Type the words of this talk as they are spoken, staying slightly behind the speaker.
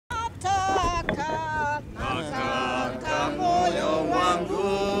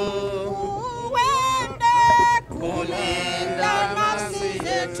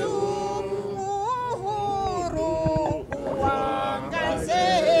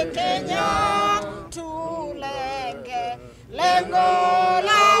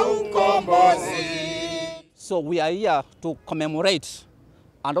So we are here to commemorate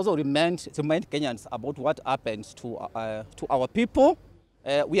and also remind Kenyans about what happened to our people.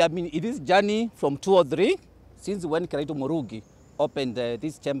 We have been in this journey from 2003, since when Kiraito Murugi opened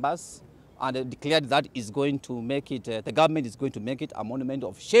these chambers and declared that is going to make it, the government is going to make it a monument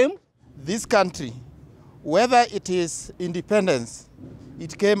of shame. This country, whether it is independence,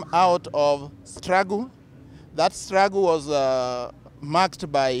 it came out of struggle. That struggle was marked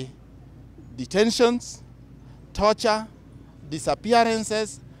by detentions, torture,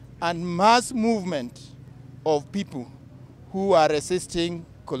 disappearances, and mass movement of people who are resisting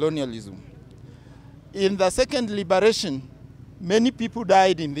colonialism. In the second liberation, many people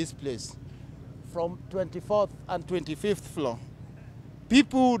died in this place, from 24th and 25th floor.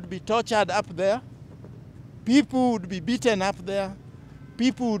 People would be tortured up there, people would be beaten up there,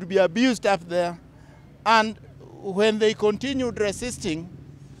 people would be abused up there, and when they continued resisting,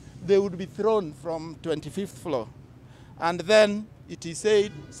 they would be thrown from 25th floor. And then it is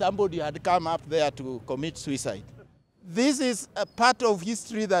said somebody had come up there to commit suicide. This is a part of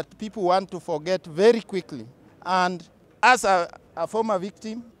history that people want to forget very quickly. And as a former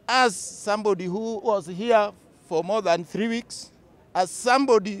victim, as somebody who was here for more than 3 weeks, as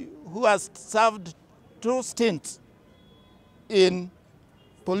somebody who has served 2 stints in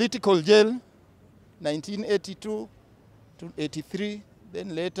political jail, 1982 to 83,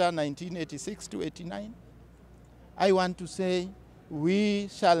 then later 1986 to 89, I want to say we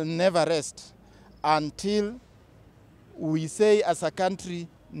shall never rest until we say as a country,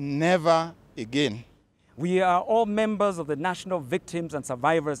 never again. We are all members of the National Victims and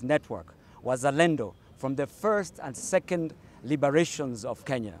Survivors Network, Uzalendo, from the first and second liberations of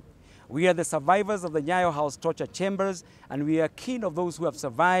Kenya. We are the survivors of the Nyayo House torture chambers, and we are keen of those who have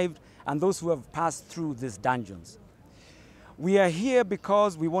survived and those who have passed through these dungeons. We are here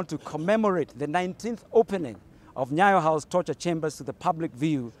because we want to commemorate the 19th opening of Nyayo House torture chambers to the public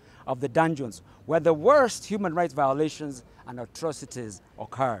view of the dungeons, where the worst human rights violations and atrocities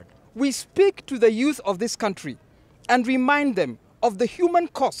occurred. We speak to the youth of this country and remind them of the human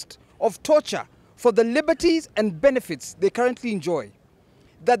cost of torture for the liberties and benefits they currently enjoy.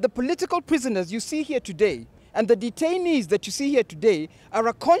 That the political prisoners you see here today and the detainees that you see here today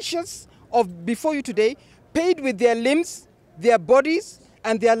are conscious of before you today, paid with their limbs, their bodies,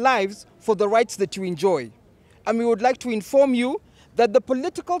 and their lives for the rights that you enjoy. And we would like to inform you that the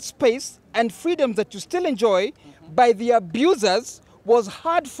political space and freedoms that you still enjoy by the abusers was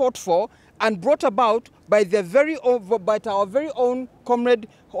hard fought for and brought about by our very own comrade,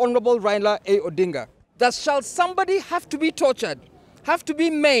 Honorable Raila A. Odinga. That shall somebody have to be tortured, have to be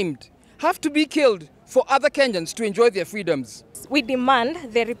maimed, have to be killed for other Kenyans to enjoy their freedoms? We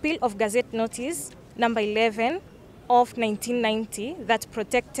demand the repeal of Gazette Notice number 11 of 1990 that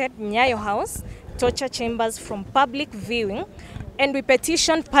protected Nyayo House torture chambers from public viewing, and we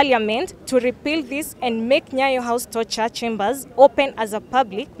petition Parliament to repeal this and make Nyayo House torture chambers open as a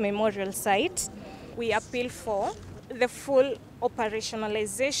public memorial site. We appeal for the full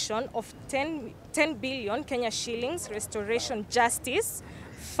operationalization of 10 billion Kenya shillings restoration justice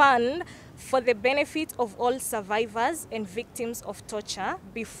fund for the benefit of all survivors and victims of torture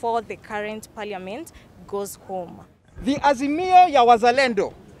before the current Parliament goes home. The Azimio ya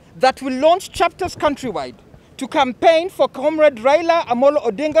Uzalendo that will launch chapters countrywide to campaign for Comrade Raila Amolo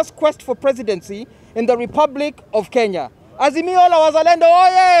Odinga's quest for presidency in the Republic of Kenya. Azimio la Uzalendo,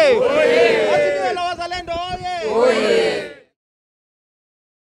 oye! Oye! Azimio la Uzalendo, oye! Oye!